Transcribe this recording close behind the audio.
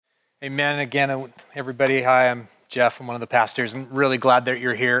Amen. Again, everybody, hi, I'm Jeff. I'm one of the pastors. I'm really glad that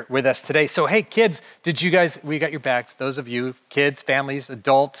you're here with us today. So, hey, kids, we got your bags. Those of you, kids, families,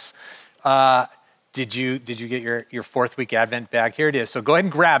 adults, did you get your fourth week Advent bag? Here it is. So go ahead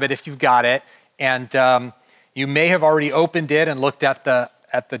and grab it if you've got it. And you may have already opened it and looked at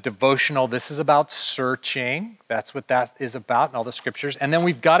the devotional. This is about searching. That's what that is about in all the scriptures. And then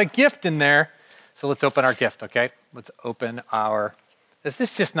we've got a gift in there. So let's open our gift, okay? Let's open our...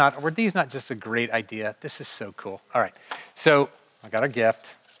 were these not just a great idea? This is so cool. All right, so I got a gift.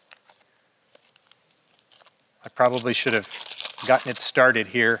 I probably should have gotten it started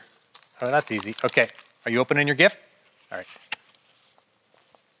here. Oh, that's easy. Okay, are you opening your gift? All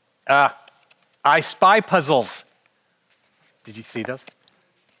right. I Spy puzzles. Did you see those?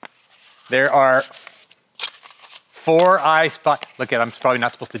 There are 4 I Spy. Look at, I'm probably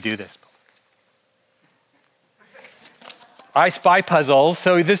not supposed to do this. I Spy puzzles.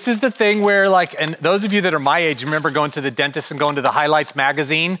 So this is the thing where and those of you that are my age, remember going to the dentist and going to the Highlights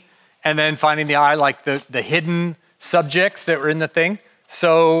magazine and then finding the hidden subjects that were in the thing.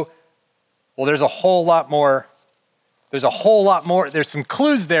 So, well, there's a whole lot more. There's some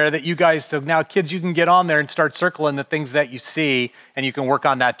clues there that you guys, so now kids, you can get on there and start circling the things that you see and you can work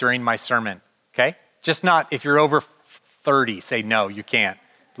on that during my sermon, okay? Just not if you're over 30, say no, you can't.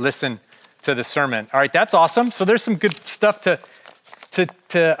 Listen to the sermon. All right, that's awesome. So there's some good stuff to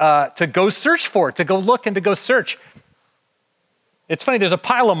go search for, to go look and to go search. It's funny, there's a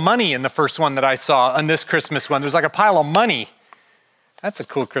pile of money in the first one that I saw on this Christmas one. There's like a pile of money. That's a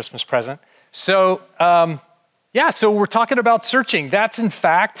cool Christmas present. So, so we're talking about searching. That's in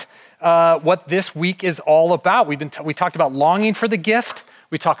fact what this week is all about. We talked about longing for the gift.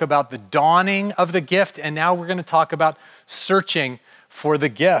 We talk about the dawning of the gift. And now we're going to talk about searching for the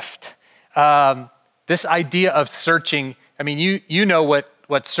gift. This idea of searching, I mean, you know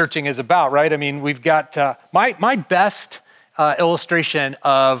what searching is about, right? I mean, we've got my best illustration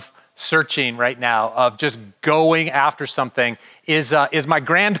of searching right now, of just going after something, is my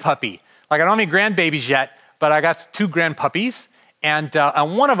grandpuppy. I don't have any grandbabies yet, but I got 2 grandpuppies, and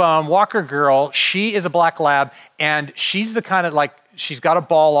one of them, Walker Girl, she is a black lab, and she's the kind of she's got a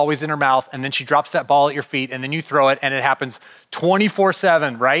ball always in her mouth, and then she drops that ball at your feet, and then you throw it, and it happens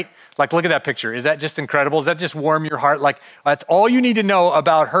 24/7, right? Look at that picture. Is that just incredible? Does that just warm your heart? That's all you need to know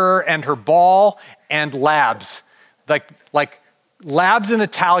about her and her ball and labs. Like labs and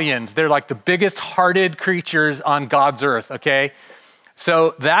Italians, they're like the biggest hearted creatures on God's earth, okay?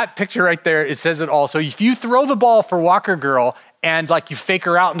 So that picture right there, it says it all. So if you throw the ball for Walker Girl and you fake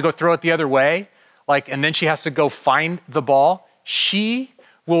her out and go throw it the other way, and then she has to go find the ball, she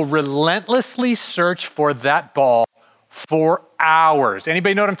will relentlessly search for that ball for hours.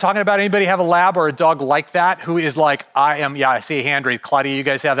 Anybody know what I'm talking about? Anybody have a lab or a dog like that who is I see a hand raised. Claudia, you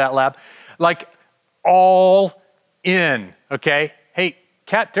guys have that lab? All in, okay? Hey,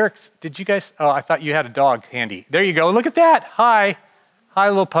 Kat, Dirks, did you guys, I thought you had a dog handy. There you go, look at that. Hi,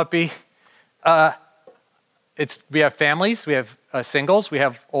 little puppy. We have families, we have singles, we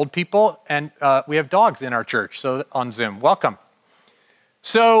have old people, and we have dogs in our church, so on Zoom. Welcome.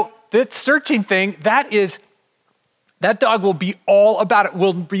 So that searching thing, that dog will be all about it,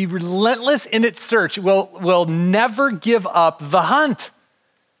 will be relentless in its search, will never give up the hunt.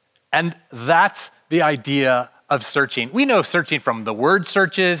 And that's the idea of searching. We know searching from the word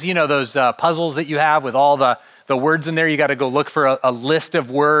searches, those puzzles that you have with all the words in there. You got to go look for a list of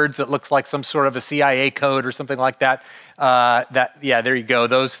words that looks like some sort of a CIA code or something like that. There you go.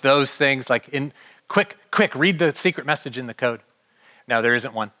 Those things quick, read the secret message in the code. No, there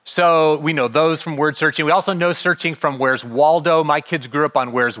isn't one. So we know those from word searching. We also know searching from Where's Waldo. My kids grew up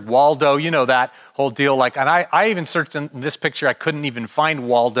on Where's Waldo. You know that whole deal. And I even searched in this picture. I couldn't even find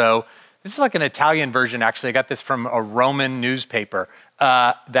Waldo. This is an Italian version, actually. I got this from a Roman newspaper.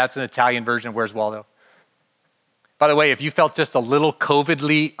 That's an Italian version of Where's Waldo. By the way, if you felt just a little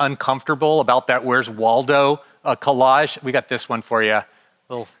COVIDly uncomfortable about that Where's Waldo collage, we got this one for you.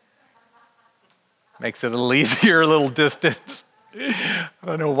 Makes it a little easier, a little distance. I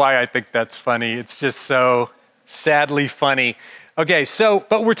don't know why I think that's funny. It's just so sadly funny. Okay,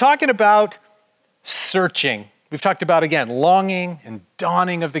 but we're talking about searching. We've talked about, again, longing and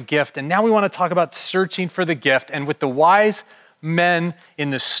dawning of the gift, and now we want to talk about searching for the gift. And with the wise men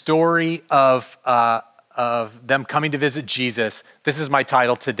in the story of them coming to visit Jesus, this is my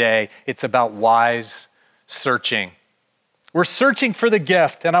title today. It's about wise searching. We're searching for the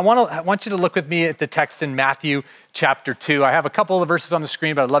gift, and I want you to look with me at the text in Matthew chapter 2. I have a couple of verses on the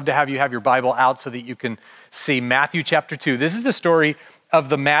screen, but I'd love to have you have your Bible out so that you can see Matthew chapter 2. This is the story of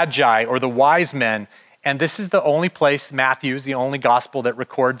the Magi, or the wise men, and this is the only place, Matthew is the only gospel that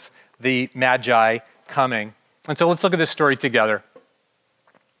records the Magi coming. And so let's look at this story together.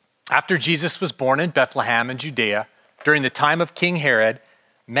 After Jesus was born in Bethlehem in Judea, during the time of King Herod,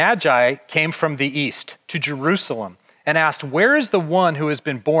 Magi came from the east to Jerusalem and asked, "Where is the one who has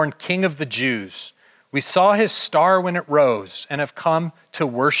been born King of the Jews? We saw his star when it rose and have come to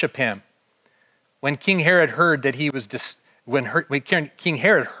worship him." When King Herod heard that King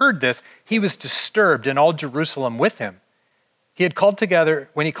Herod heard this, he was disturbed, and all Jerusalem with him. When he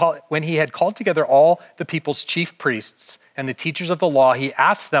had called together all the people's chief priests and the teachers of the law, he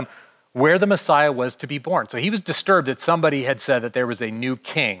asked them where the Messiah was to be born. So he was disturbed that somebody had said that there was a new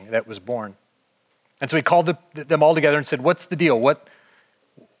king that was born. And so he called them all together and said, "What's the deal?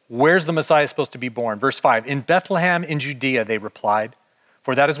 Where's the Messiah supposed to be born?" Verse 5, "In Bethlehem in Judea," they replied,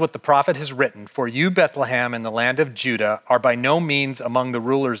 "for that is what the prophet has written. For you, Bethlehem, in the land of Judah, are by no means among the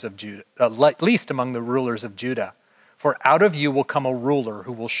rulers of Judah, least among the rulers of Judah. For out of you will come a ruler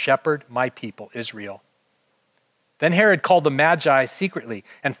who will shepherd my people, Israel." Then Herod called the Magi secretly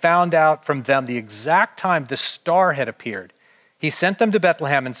and found out from them the exact time the star had appeared. He sent them to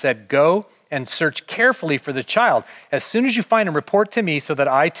Bethlehem and said, "Go and search carefully for the child. As soon as you find him, report to me so that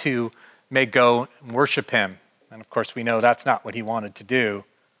I too may go and worship him." And of course, we know that's not what he wanted to do.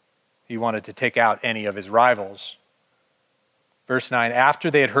 He wanted to take out any of his rivals. Verse 9,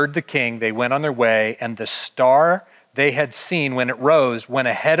 "After they had heard the king, they went on their way, and the star they had seen when it rose went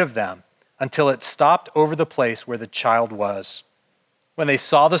ahead of them until it stopped over the place where the child was. When they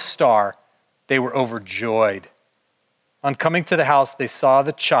saw the star, they were overjoyed. On coming to the house, they saw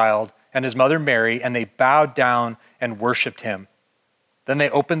the child and his mother Mary, and they bowed down and worshiped him. Then they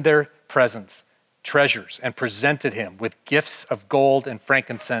opened their presents, treasures, and presented him with gifts of gold and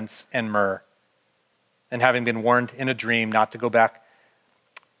frankincense and myrrh. And having been warned in a dream not to go back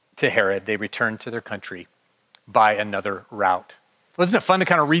to Herod, they returned to their country by another route. Wasn't it fun to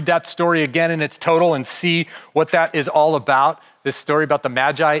kind of read that story again in its total and see what that is all about? This story about the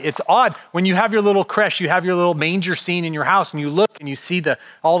Magi. It's odd when you have your little creche, you have your little manger scene in your house, and you look and you see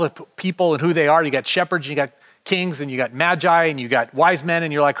all the people and who they are. You got shepherds, you got kings, and you got Magi, and you got wise men,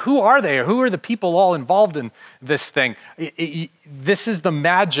 and you're like, who are they? Or who are the people all involved in this thing? This is the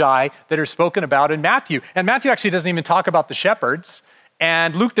Magi that are spoken about in Matthew. And Matthew actually doesn't even talk about the shepherds.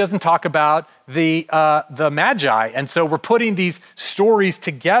 And Luke doesn't talk about the Magi. And so we're putting these stories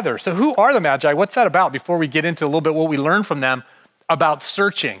together. So who are the Magi? What's that about? Before we get into a little bit what we learn from them about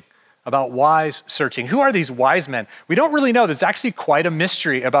searching, about wise searching. Who are these wise men? We don't really know. There's actually quite a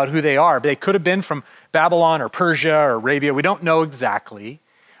mystery about who they are. They could have been from Babylon or Persia or Arabia. We don't know exactly.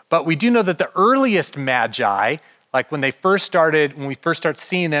 But we do know that the earliest Magi, like when we first start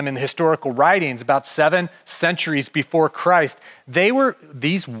seeing them in the historical writings about 7 centuries before Christ, they were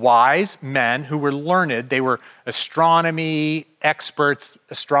these wise men who were learned. They were astronomy experts,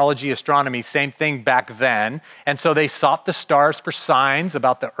 astrology, astronomy, same thing back then. And so they sought the stars for signs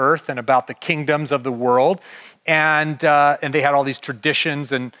about the earth and about the kingdoms of the world. And they had all these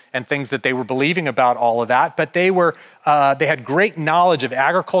traditions and things that they were believing about all of that. But they had great knowledge of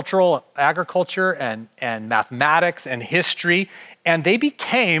agriculture and mathematics and history. And they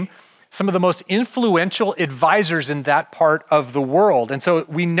became some of the most influential advisors in that part of the world. And so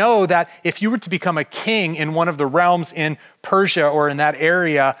we know that if you were to become a king in one of the realms in Persia or in that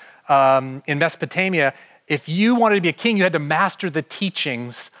area in Mesopotamia, if you wanted to be a king, you had to master the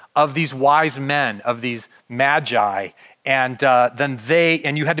teachings of these wise men, of these Magi, and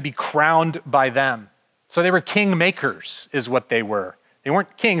you had to be crowned by them. So they were king makers, is what they were. They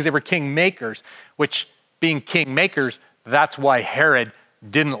weren't kings; they were king makers. Which, being king makers, that's why Herod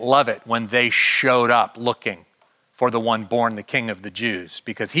didn't love it when they showed up looking for the one born the King of the Jews,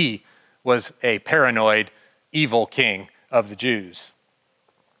 because he was a paranoid, evil king of the Jews.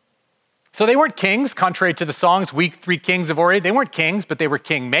 So they weren't kings, contrary to the songs, "We 3 kings of Orient." They weren't kings, but they were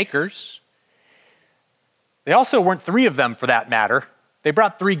king makers. They also weren't 3 of them, for that matter. They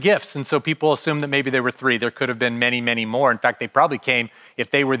brought 3 gifts, and so people assume that maybe there were 3. There could have been many, many more. In fact, they probably came,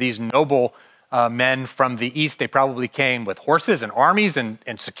 if they were these noble men from the East, they probably came with horses and armies and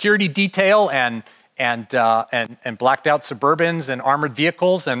security detail and blacked out Suburbans and armored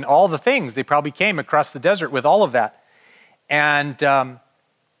vehicles and all the things. They probably came across the desert with all of that. And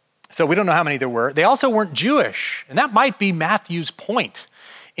so we don't know how many there were. They also weren't Jewish. And that might be Matthew's point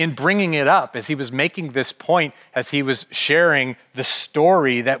in bringing it up, as he was making this point, as he was sharing the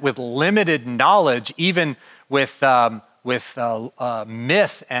story that with limited knowledge, even with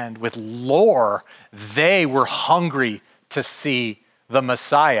myth and with lore, they were hungry to see the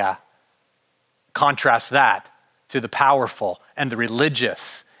Messiah. Contrast that to the powerful and the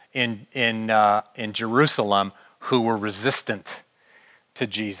religious in Jerusalem who were resistant to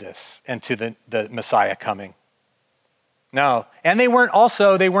Jesus and to the Messiah coming. No, and they weren't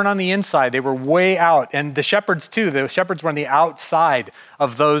on the inside. They were way out. And the shepherds too, the shepherds were on the outside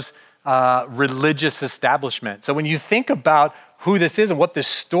of those religious establishments. So when you think about who this is and what this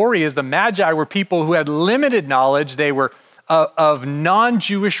story is, the Magi were people who had limited knowledge. They were of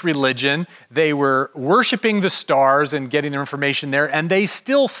non-Jewish religion. They were worshiping the stars and getting their information there. And they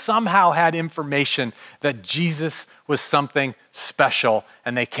still somehow had information that Jesus was something special.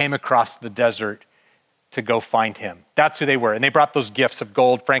 And they came across the desert to go find him. That's who they were. And they brought those gifts of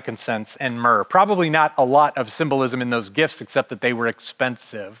gold, frankincense, and myrrh. Probably not a lot of symbolism in those gifts, except that they were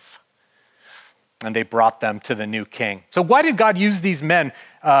expensive. And they brought them to the new king. So why did God use these men?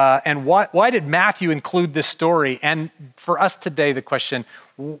 And why did Matthew include this story? And for us today, the question,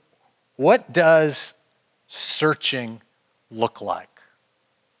 what does searching look like?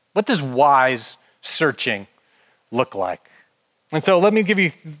 What does wise searching look like? And so let me give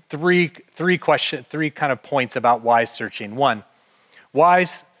you three kind of points about wise searching. One,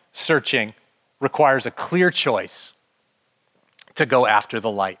 wise searching requires a clear choice to go after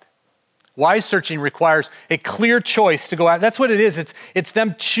the light. Wise searching requires a clear choice to go after. That's what it is. It's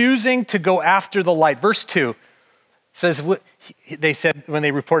them choosing to go after the light. Verse 2 says, they said when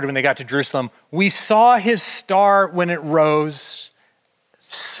they reported when they got to Jerusalem, we saw his star when it rose,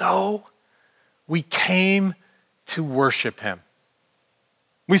 so we came to worship him.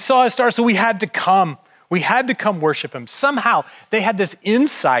 We saw his star, so we had to come. We had to come worship him. Somehow they had this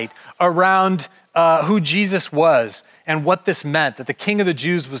insight around who Jesus was and what this meant, that the King of the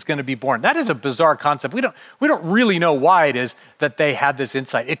Jews was going to be born. That is a bizarre concept. We don't really know why it is that they had this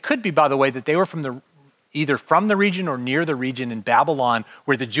insight. It could be, by the way, that they were either from the region or near the region in Babylon,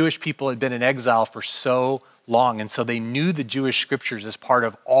 where the Jewish people had been in exile for so long. And so they knew the Jewish scriptures as part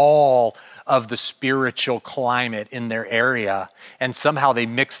of all of the spiritual climate in their area. And somehow they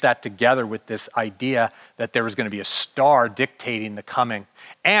mixed that together with this idea that there was going to be a star dictating the coming.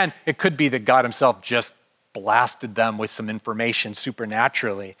 And it could be that God himself just blasted them with some information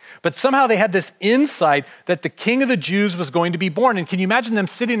supernaturally. But somehow they had this insight that the King of the Jews was going to be born. And can you imagine them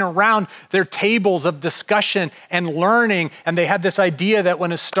sitting around their tables of discussion and learning? And they had this idea that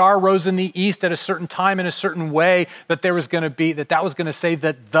when a star rose in the east at a certain time in a certain way, that was going to say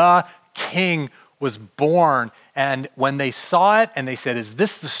that the King was born. And when they saw it and they said, is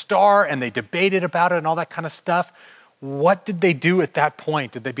this the star? And they debated about it and all that kind of stuff. What did they do at that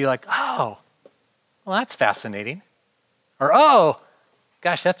point? Did they be like, oh, well, that's fascinating? Or, oh,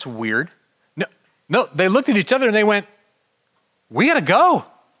 gosh, that's weird. No, they looked at each other and they went, we got to go.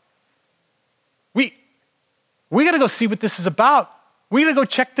 We got to go see what this is about. We got to go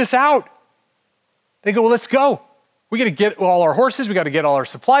check this out. They go, well, let's go. We got to get all our horses. We got to get all our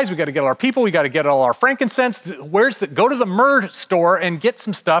supplies. We got to get all our people. We got to get all our frankincense. Go to the myrrh store and get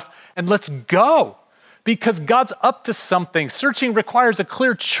some stuff and let's go. Because God's up to something. Searching requires a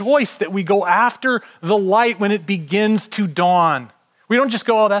clear choice that we go after the light when it begins to dawn. We don't just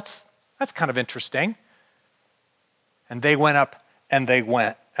go, oh, that's kind of interesting. And they went up and they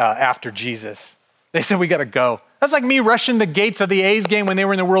went after Jesus. They said, we got to go. That's like me rushing the gates of the A's game when they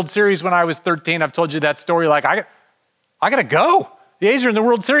were in the World Series when I was 13. I've told you that story. Like, I got to go. The A's are in the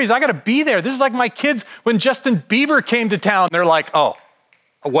World Series. I got to be there. This is like my kids when Justin Bieber came to town. They're like, oh,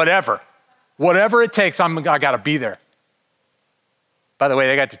 whatever it takes, I got to be there. By the way,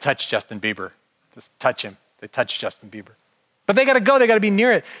 they got to touch Justin Bieber. Just touch him. They touched Justin Bieber. But they got to go. They got to be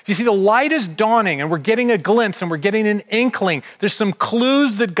near it. You see, the light is dawning and we're getting a glimpse and we're getting an inkling. There's some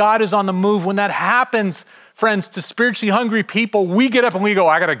clues that God is on the move. When that happens, friends, to spiritually hungry people, we get up and we go,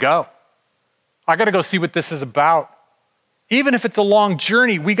 I got to go. I got to go see what this is about. Even if it's a long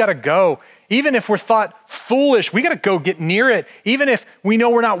journey, we got to go. Even if we're thought foolish, we got to go get near it. Even if we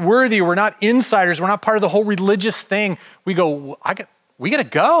know we're not worthy, or we're not insiders, we're not part of the whole religious thing, we go, we got to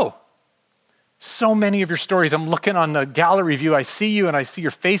go. So many of your stories, I'm looking on the gallery view, I see you and I see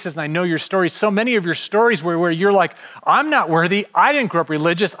your faces and I know your stories. So many of your stories where you're like, I'm not worthy, I didn't grow up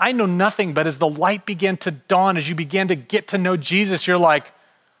religious, I know nothing. But as the light began to dawn, as you began to get to know Jesus, you're like,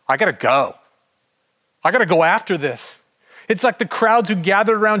 I got to go. I got to go after this. It's like the crowds who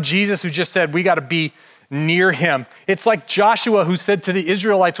gathered around Jesus who just said, we got to be near him. It's like Joshua who said to the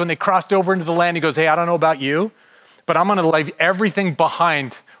Israelites when they crossed over into the land, he goes, hey, I don't know about you, but I'm going to leave everything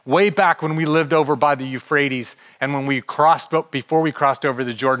behind. Way back when we lived over by the Euphrates and before we crossed over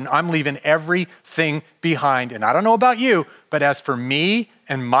the Jordan, I'm leaving everything behind. And I don't know about you, but as for me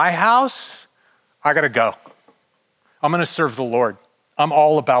and my house, I got to go. I'm going to serve the Lord. I'm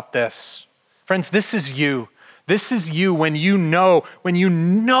all about this. Friends, this is you. This is you when you know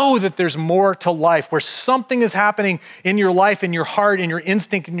that there's more to life, where something is happening in your life, in your heart, in your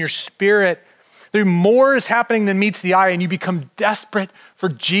instinct, in your spirit. There more is happening than meets the eye, and you become desperate for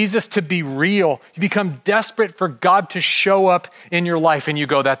Jesus to be real. You become desperate for God to show up in your life, and you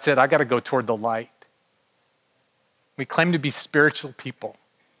go, that's it, I got to go toward the light. We claim to be spiritual people.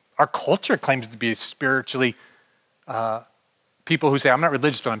 Our culture claims to be spiritually people who say, I'm not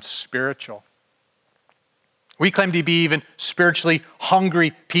religious, but I'm spiritual. We claim to be even spiritually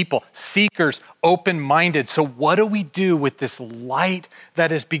hungry people, seekers, open-minded. So what do we do with this light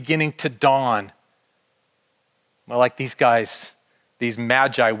that is beginning to dawn? Well, like these guys, these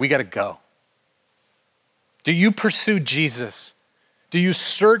magi, we got to go. Do you pursue Jesus? Do you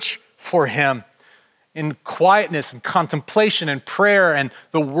search for him in quietness and contemplation and prayer and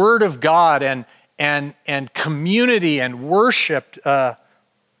the word of God and community and worship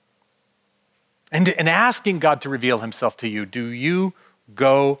and asking God to reveal himself to you? Do you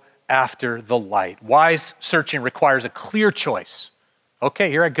go after the light? Wise searching requires a clear choice. Okay,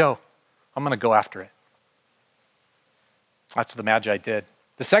 here I go. I'm going to go after it. That's what the Magi did.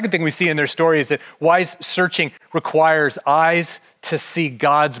 The second thing we see in their story is that wise searching requires eyes to see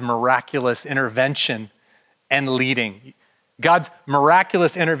God's miraculous intervention and leading. God's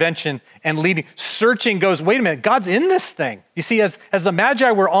miraculous intervention and leading. Searching goes, wait a minute, God's in this thing. You see, as the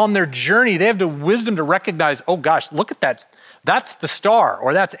Magi were on their journey, they have the wisdom to recognize, oh gosh, look at that. That's the star,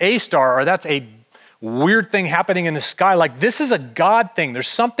 or that's a star, or that's a weird thing happening in the sky. Like, this is a God thing. There's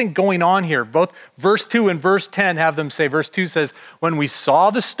something going on here. Both verse 2 and verse 10 have them say, verse 2 says, when we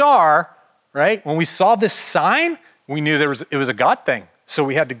saw the star, right? When we saw this sign, we knew it was a God thing. So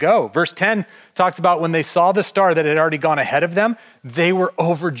we had to go. Verse 10 talks about when they saw the star that had already gone ahead of them, they were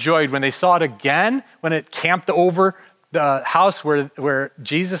overjoyed. When they saw it again, when it camped over the house where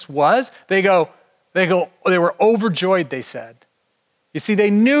Jesus was, they were overjoyed, they said. You see, they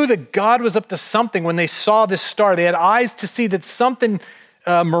knew that God was up to something when they saw this star. They had eyes to see that something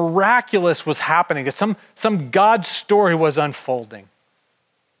miraculous was happening, that some God story was unfolding.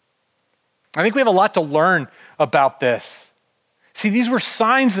 I think we have a lot to learn about this. See, these were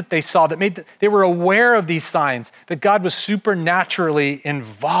signs that they saw they were aware of these signs, that God was supernaturally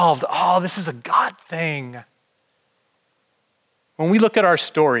involved. Oh, this is a God thing. When we look at our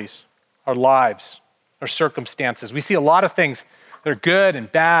stories, our lives, our circumstances, we see a lot of things that are good and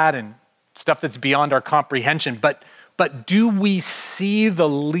bad and stuff that's beyond our comprehension. But do we see the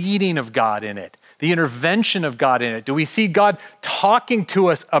leading of God in it, the intervention of God in it? Do we see God talking to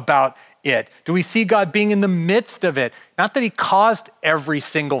us about it? Do we see God being in the midst of it? Not that he caused every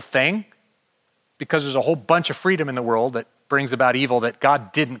single thing, because there's a whole bunch of freedom in the world that brings about evil that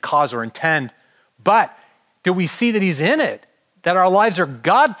God didn't cause or intend. But do we see that he's in it? That our lives are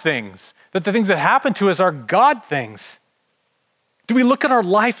God things? That the things that happen to us are God things? Do we look at our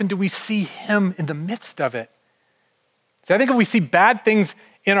life and do we see him in the midst of it? So I think if we see bad things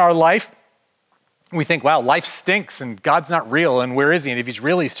in our life, we think, wow, life stinks and God's not real, and where is he? And if he's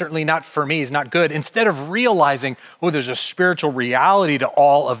real, he's certainly not for me, he's not good. Instead of realizing, oh, there's a spiritual reality to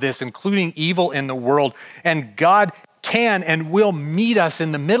all of this, including evil in the world, and God can and will meet us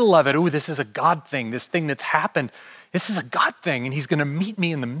in the middle of it. Oh, this is a God thing, this thing that's happened. This is a God thing, and he's going to meet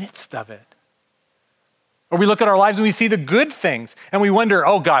me in the midst of it. Or we look at our lives and we see the good things and we wonder,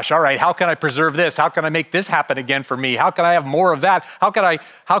 oh gosh, all right, how can I preserve this? How can I make this happen again for me? How can I have more of that? How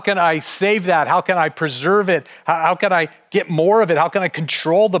can I save that? How can I preserve it? How can I get more of it? How can I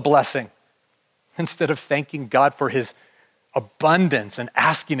control the blessing? Instead of thanking God for his abundance and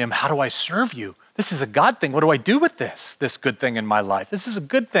asking him, how do I serve you? This is a God thing. What do I do with this good thing in my life? This is a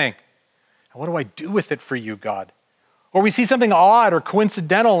good thing. And what do I do with it for you, God? Or we see something odd or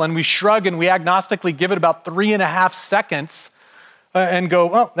coincidental and we shrug and we agnostically give it about 3.5 seconds and go,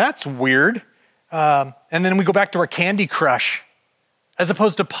 well, that's weird. And then we go back to our Candy Crush as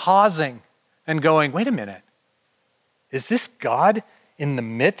opposed to pausing and going, wait a minute, is this God in the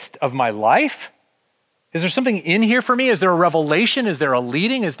midst of my life? Is there something in here for me? Is there a revelation? Is there a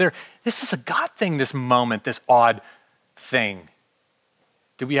leading? This is a God thing, this moment, this odd thing.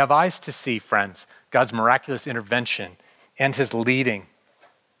 Do we have eyes to see, friends, God's miraculous intervention and his leading?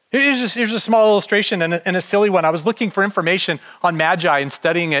 Here's a small illustration and a silly one. I was looking for information on Magi and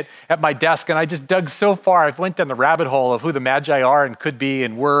studying it at my desk, and I just dug so far. I went down the rabbit hole of who the Magi are and could be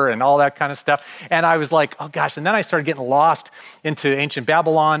and were and all that kind of stuff. And I was like, oh gosh. And then I started getting lost into ancient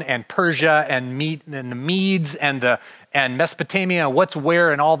Babylon and Persia and the Medes and the and Mesopotamia and what's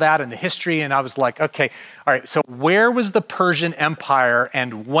where and all that and the history. And I was like, okay, all right, so where was the Persian Empire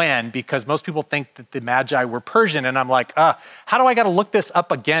and when? Because most people think that the Magi were Persian. And I'm like, how do I got to look this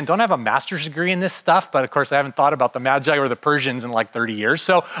up again? Don't I have a master's degree in this stuff? But of course, I haven't thought about the Magi or the Persians in like 30 years.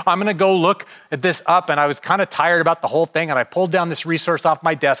 So I'm going to go look at this up. And I was kind of tired about the whole thing. And I pulled down this resource off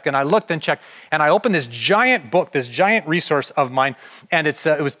my desk and I looked and checked. And I opened this giant book, this giant resource of mine. And it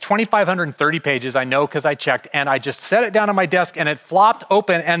was 2,530 pages, I know because I checked. And I just set it down on my desk and it flopped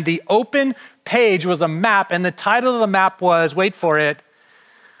open. And the open page was a map. And the title of the map was, wait for it,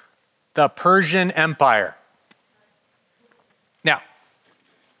 the Persian Empire. Now,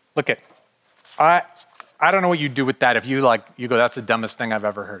 look at, I don't know what you do with that if you go, that's the dumbest thing I've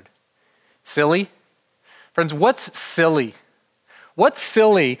ever heard. Silly? Friends, what's silly? What's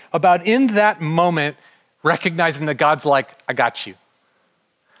silly about in that moment recognizing that God's like, I got you.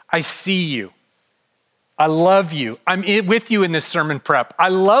 I see you. I love you. I'm with you in this sermon prep. I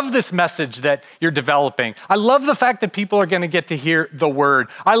love this message that you're developing. I love the fact that people are going to get to hear the word.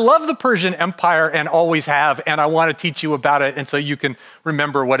 I love the Persian Empire and always have, and I want to teach you about it and so you can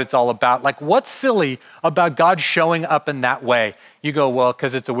remember what it's all about. Like, what's silly about God showing up in that way? You go, well,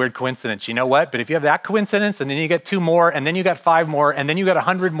 because it's a weird coincidence. You know what? But if you have that coincidence and then you get 2 more and then you got 5 more and then you got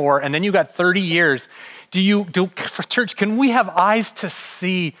 100 more and then you got 30 years, for church, can we have eyes to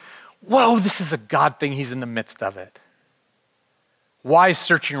see, whoa, this is a God thing. He's in the midst of it. Wise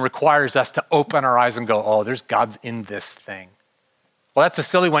searching requires us to open our eyes and go, oh, there's God's in this thing. Well, that's a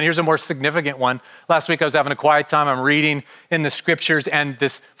silly one. Here's a more significant one. Last week I was having a quiet time. I'm reading in the scriptures and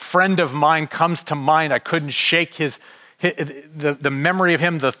this friend of mine comes to mind. I couldn't shake the memory of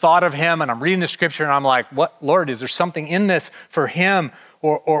him, the thought of him. And I'm reading the scripture and I'm like, what, Lord, is there something in this for him?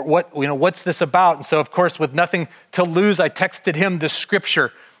 Or what, what's this about? And so of course, with nothing to lose, I texted him this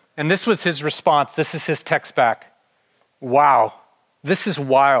scripture. And this was his response. This is his text back. Wow, this is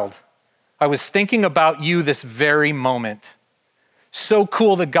wild. I was thinking about you this very moment. So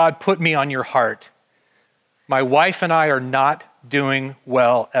cool that God put me on your heart. My wife and I are not doing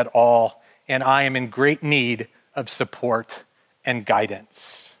well at all, and I am in great need of support and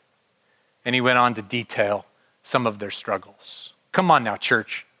guidance. And he went on to detail some of their struggles. Come on now,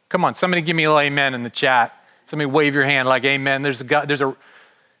 church. Come on, somebody give me a little amen in the chat. Somebody wave your hand like amen. This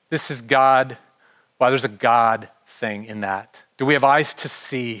is God. Wow, there's a God thing in that. Do we have eyes to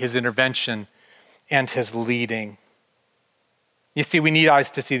see his intervention and his leading? You see, we need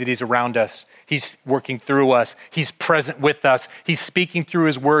eyes to see that he's around us. He's working through us. He's present with us. He's speaking through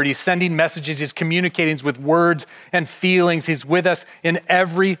his word. He's sending messages. He's communicating with words and feelings. He's with us in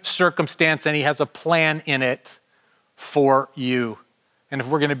every circumstance, and he has a plan in it for you. And if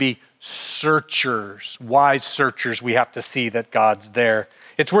we're going to be searchers, wise searchers, we have to see that God's there.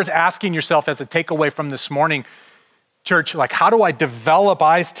 It's worth asking yourself as a takeaway from this morning, church, like, how do I develop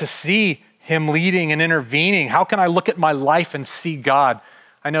eyes to see him leading and intervening? How can I look at my life and see God?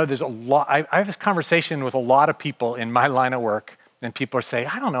 I know there's a lot, I have this conversation with a lot of people in my line of work, and people are saying,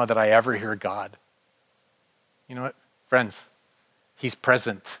 I don't know that I ever hear God. You know what, friends, he's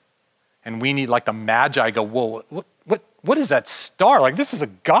present. And we need, like the Magi, go, whoa, what is that star? Like, this is a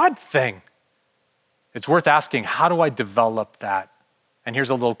God thing. It's worth asking, how do I develop that? And here's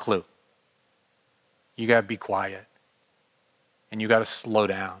a little clue. You got to be quiet. And you got to slow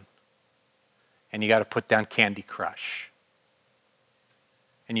down. And you got to put down Candy Crush.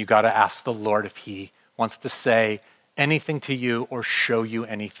 And you got to ask the Lord if he wants to say anything to you or show you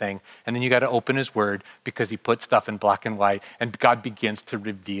anything. And then you got to open his word because he put stuff in black and white and God begins to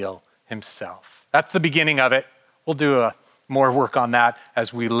reveal himself. That's the beginning of it. We'll do more work on that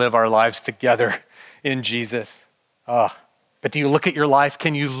as we live our lives together in Jesus. But do you look at your life?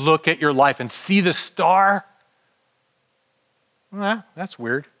 Can you look at your life and see the star? Well, that's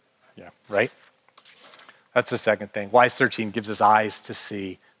weird. Yeah, right? That's the second thing. Wise searching gives us eyes to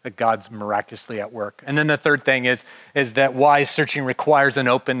see that God's miraculously at work. And then the third thing is that wise searching requires an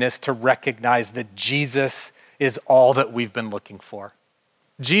openness to recognize that Jesus is all that we've been looking for.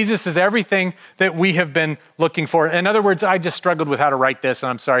 Jesus is everything that we have been looking for. In other words, I just struggled with how to write this, and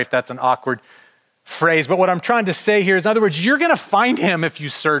I'm sorry if that's an awkward phrase, but what I'm trying to say here is, in other words, you're going to find him if you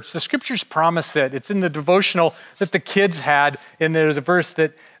search. The scriptures promise it. It's in the devotional that the kids had, and there's a verse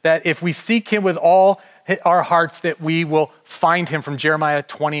that if we seek him with all our hearts, that we will find him, from Jeremiah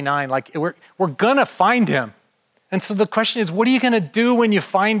 29. Like, we're going to find him. And so the question is, what are you going to do when you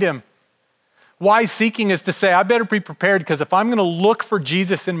find him? Wise seeking is to say, I better be prepared, because if I'm going to look for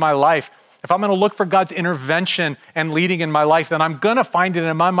Jesus in my life, if I'm going to look for God's intervention and leading in my life, then I'm going to find it.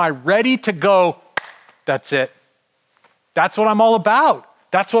 And am I ready to go? That's it. That's what I'm all about.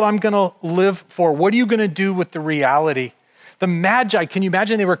 That's what I'm going to live for. What are you going to do with the reality? The Magi, can you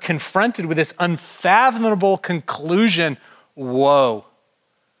imagine they were confronted with this unfathomable conclusion? Whoa.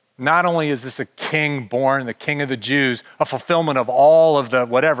 Not only is this a king born, the king of the Jews, a fulfillment of all of the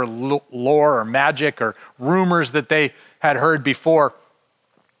whatever lore or magic or rumors that they had heard before,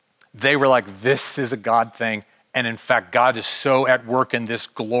 they were like, this is a God thing. And in fact, God is so at work in this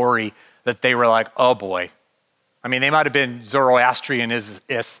glory that they were like, oh boy. I mean, they might have been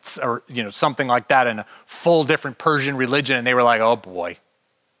Zoroastrianists or something like that in a full different Persian religion. And they were like, oh boy,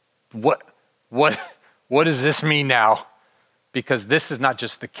 what does this mean now? Because this is not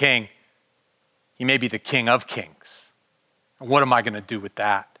just the king. He may be the king of kings. And what am I going to do with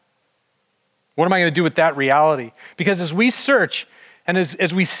that? What am I going to do with that reality? Because as we search and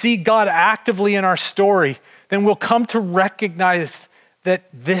as we see God actively in our story, then we'll come to recognize that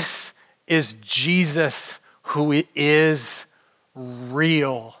this is Jesus who is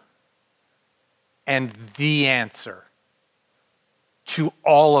real and the answer to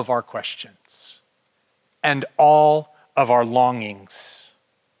all of our questions and all of our longings.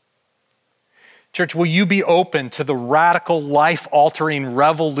 Church, will you be open to the radical, life-altering,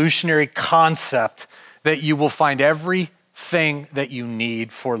 revolutionary concept that you will find everything that you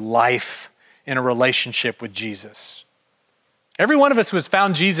need for life in a relationship with Jesus? Every one of us who has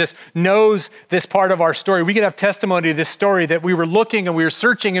found Jesus knows this part of our story. We could have testimony to this story that we were looking and we were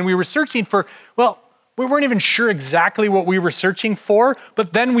searching for, well, we weren't even sure exactly what we were searching for,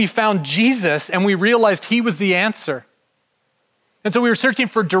 but then we found Jesus and we realized he was the answer. And so we were searching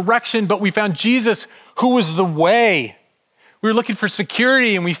for direction, but we found Jesus who was the way. We were looking for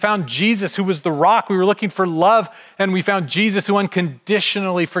security and we found Jesus who was the rock. We were looking for love and we found Jesus who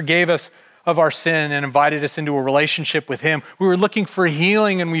unconditionally forgave us of our sin and invited us into a relationship with him. We were looking for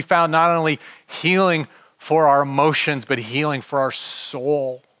healing and we found not only healing for our emotions, but healing for our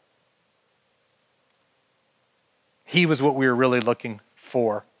soul. He was what we were really looking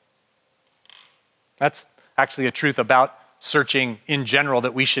for. That's actually a truth about searching in general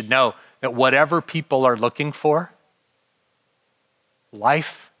that we should know, that whatever people are looking for,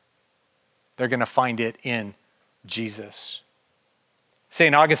 life, they're going to find it in Jesus.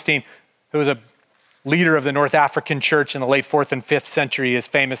 St. Augustine, who was a leader of the North African church in the late 4th and 5th century, is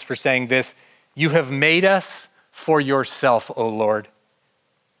famous for saying this: "You have made us for yourself, O Lord,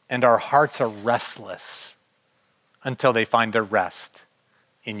 and our hearts are restless until they find their rest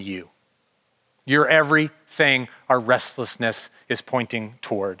in you." You're everything our restlessness is pointing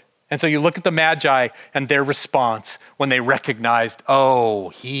toward. And so you look at the Magi and their response when they recognized, oh,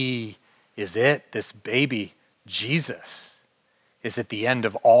 he is it, this baby, Jesus, is at the end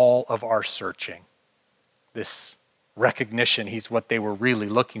of all of our searching. This recognition, he's what they were really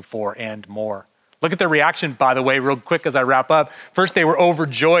looking for and more. Look at their reaction, by the way, real quick as I wrap up. First, they were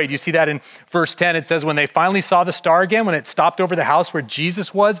overjoyed. You see that in verse 10. It says, when they finally saw the star again, when it stopped over the house where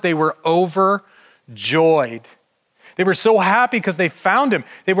Jesus was, they were overjoyed. They were so happy because they found him.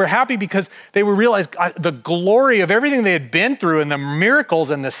 They were happy because they realized the glory of everything they had been through and the miracles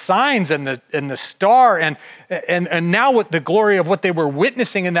and the signs and the star and now with the glory of what they were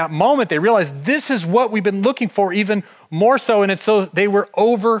witnessing in that moment, they realized this is what we've been looking for even more so. And so they were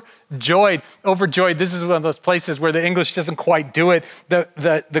overjoyed. Overjoyed. This is one of those places where the English doesn't quite do it.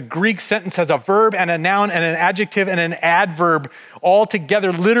 The Greek sentence has a verb and a noun and an adjective and an adverb all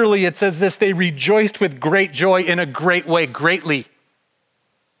together. Literally, it says this: they rejoiced with great joy in a great way, greatly.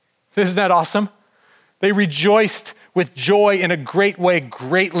 Isn't that awesome? They rejoiced with joy in a great way,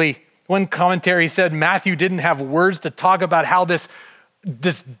 greatly. One commentary said Matthew didn't have words to talk about how this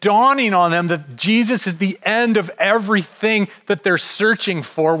dawning on them that Jesus is the end of everything that they're searching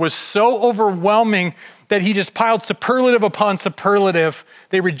for was so overwhelming that he just piled superlative upon superlative.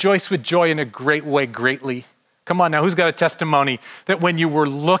 They rejoiced with joy in a great way, greatly. Come on now, who's got a testimony that when you were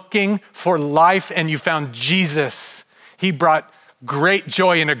looking for life and you found Jesus, he brought great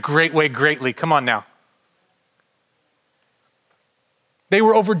joy in a great way, greatly? Come on now. They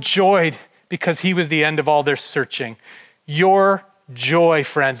were overjoyed because he was the end of all their searching. Your joy,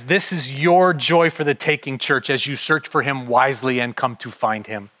 friends, this is your joy for the taking, church, as you search for him wisely and come to find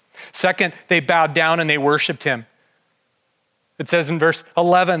him. Second, they bowed down and they worshiped him. It says in verse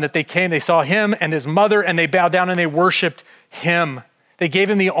 11 that they came, they saw him and his mother, and they bowed down and they worshiped him. They gave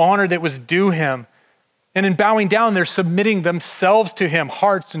him the honor that was due him. And in bowing down, they're submitting themselves to him,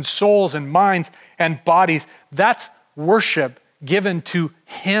 hearts and souls and minds and bodies. That's worship given to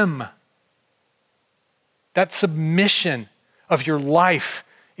him. That submission of your life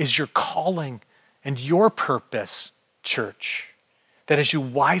is your calling and your purpose, church. That as you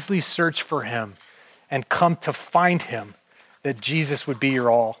wisely search for him and come to find him, that Jesus would be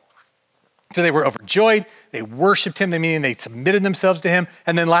your all. So they were overjoyed, they worshiped him, meaning they submitted themselves to him,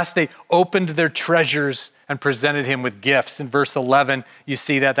 and then last they opened their treasures and presented him with gifts. In verse 11, you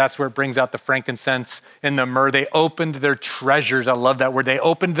see that's where it brings out the frankincense and the myrrh. They opened their treasures. I love that word. They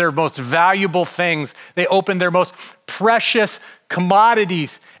opened their most valuable things. They opened their most precious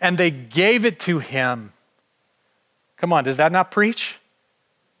commodities, and they gave it to him. Come on, does that not preach?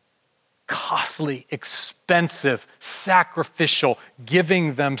 Costly, expensive, sacrificial,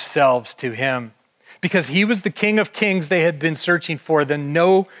 giving themselves to him. Because he was the King of Kings they had been searching for, then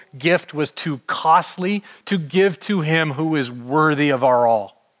no gift was too costly to give to him who is worthy of our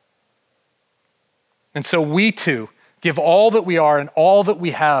all. And so we too give all that we are and all that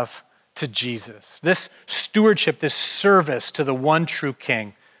we have to Jesus. This stewardship, this service to the one true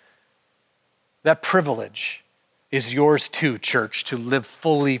King, that privilege is yours too, church, to live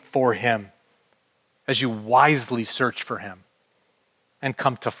fully for him as you wisely search for him and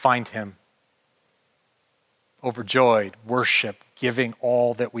come to find him. Overjoyed, worship, giving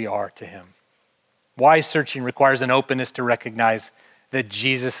all that we are to him. Wise searching requires an openness to recognize that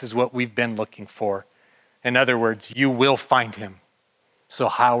Jesus is what we've been looking for. In other words, you will find him. So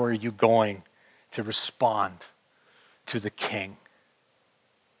how are you going to respond to the King?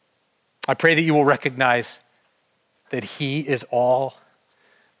 I pray that you will recognize that he is all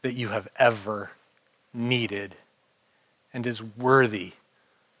that you have ever needed and is worthy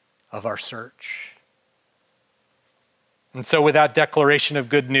of our search. And so with that declaration of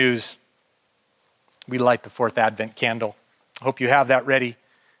good news, we light the fourth Advent candle. I hope you have that ready,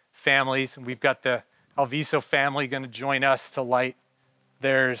 families. And we've got the Alviso family going to join us to light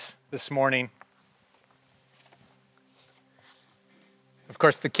theirs this morning. Of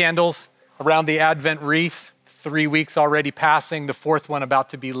course, the candles around the Advent wreath, 3 weeks already passing, the fourth one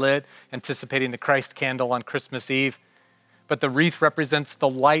about to be lit, anticipating the Christ candle on Christmas Eve. But the wreath represents the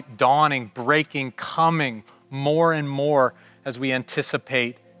light dawning, breaking, coming more and more as we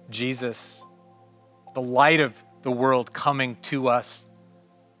anticipate Jesus, the light of the world coming to us.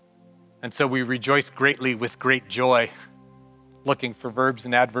 And so we rejoice greatly with great joy, looking for verbs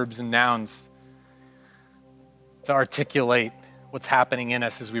and adverbs and nouns to articulate what's happening in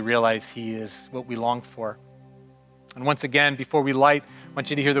us as we realize he is what we long for. And once again, before we light, I want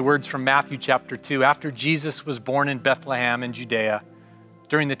you to hear the words from Matthew chapter 2. After Jesus was born in Bethlehem in Judea,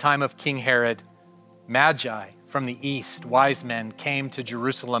 during the time of King Herod, Magi from the east, wise men, came to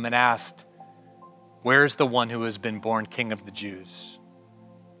Jerusalem and asked, "Where's the one who has been born King of the Jews?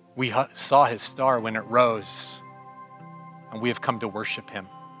 We saw his star when it rose, and we have come to worship him."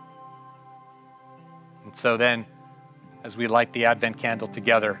 And so then, as we light the Advent candle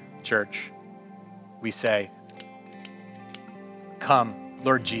together, church, we say, "Come,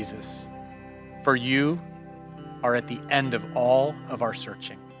 Lord Jesus, for you are at the end of all of our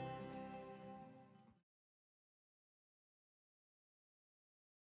searching.